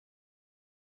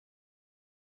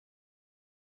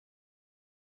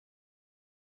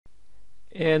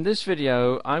In this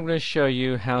video, I'm going to show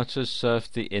you how to surf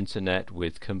the internet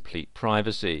with complete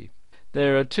privacy.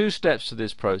 There are two steps to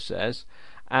this process,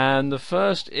 and the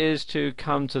first is to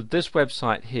come to this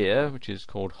website here, which is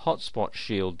called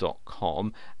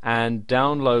hotspotshield.com, and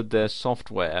download their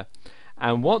software.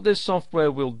 And what this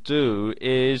software will do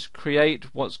is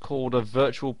create what's called a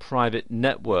virtual private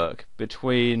network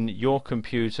between your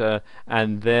computer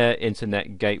and their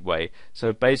internet gateway.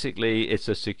 So basically it's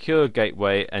a secure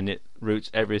gateway and it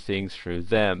routes everything through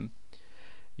them.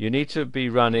 You need to be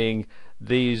running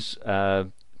these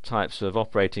types of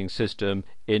operating system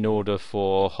in order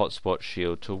for Hotspot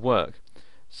Shield to work.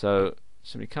 So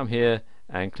simply come here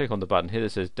and click on the button here that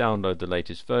says download the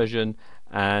latest version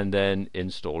and then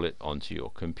install it onto your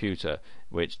computer,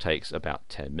 which takes about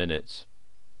 10 minutes.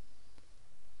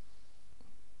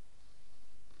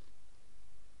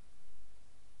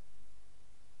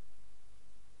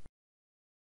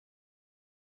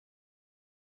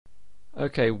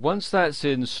 Okay, once that's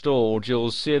installed,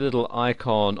 you'll see a little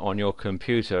icon on your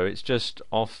computer. It's just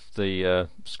off the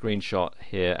screenshot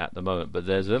here at the moment, but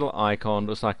there's a little icon,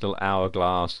 looks like a little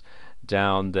hourglass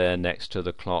down there next to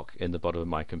the clock in the bottom of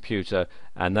my computer,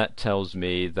 and that tells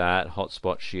me that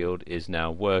Hotspot Shield is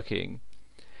now working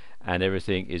and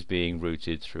everything is being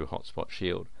routed through Hotspot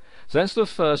Shield. So that's the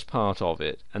first part of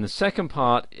it, and the second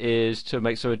part is to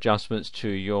make some adjustments to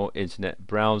your internet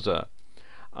browser.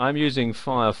 I'm using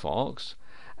Firefox,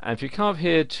 and if you come up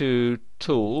here to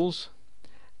Tools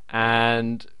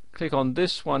and click on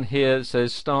this one here that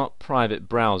says Start Private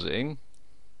Browsing,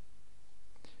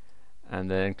 and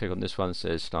then click on this one that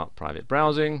says Start Private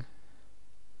Browsing,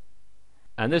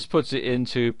 and this puts it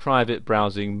into private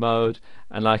browsing mode,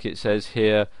 and like it says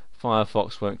here,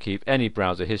 Firefox won't keep any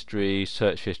browser history,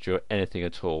 search history or anything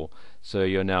at all, so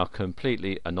you're now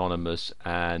completely anonymous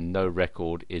and no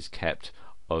record is kept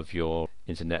of your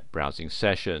internet browsing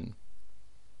session.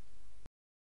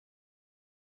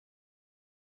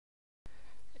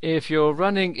 If you're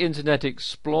running Internet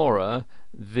Explorer,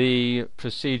 the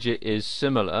procedure is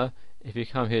similar. If you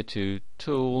come here to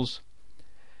Tools,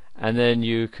 and then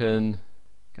you can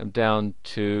come down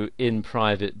to In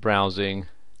Private Browsing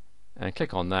and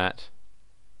click on that,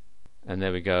 and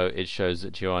there we go, it shows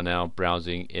that you are now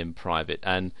browsing in private,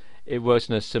 and it works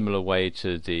in a similar way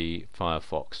to the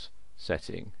Firefox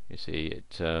setting. You see,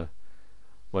 it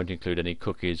won't include any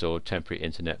cookies or temporary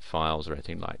internet files or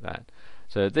anything like that.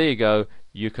 So there you go,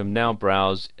 you can now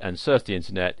browse and surf the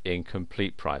internet in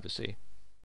complete privacy.